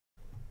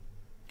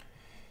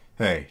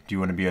Hey, do you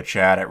want to be a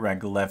Chad at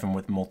rank 11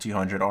 with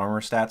multi-hundred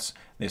armor stats?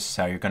 This is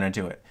how you're going to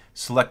do it.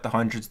 Select the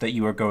hundreds that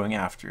you are going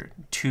after.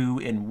 2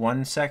 in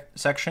one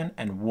section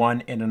and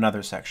 1 in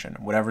another section.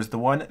 Whatever's the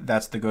one,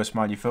 that's the ghost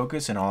mod you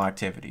focus in all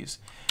activities.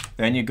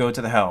 Then you go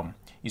to the helm.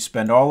 You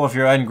spend all of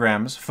your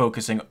engrams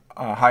focusing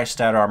high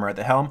stat armor at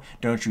the helm.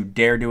 Don't you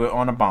dare do it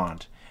on a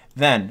bond.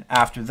 Then,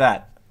 after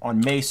that, on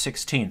May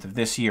 16th of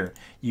this year,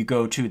 you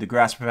go to the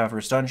Grasp of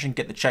Avarice dungeon,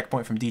 get the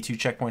checkpoint from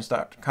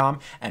d2checkpoints.com,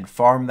 and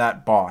farm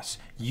that boss,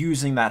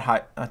 using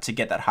that to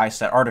get that high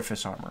stat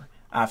artifice armor.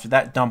 After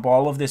that, dump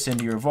all of this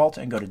into your vault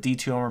and go to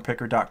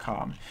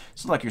d2armorpicker.com.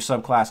 Select your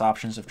subclass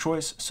options of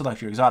choice,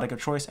 select your exotic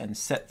of choice, and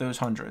set those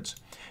hundreds.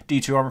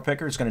 D2 Armor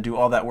Picker is going to do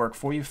all that work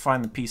for you.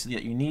 Find the piece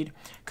that you need,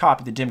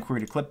 copy the dim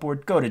query to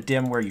clipboard, go to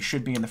dim where you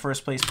should be in the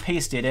first place,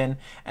 paste it in,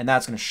 and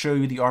that's going to show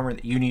you the armor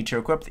that you need to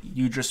equip that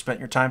you just spent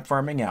your time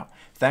farming out.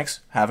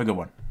 Thanks, have a good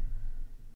one.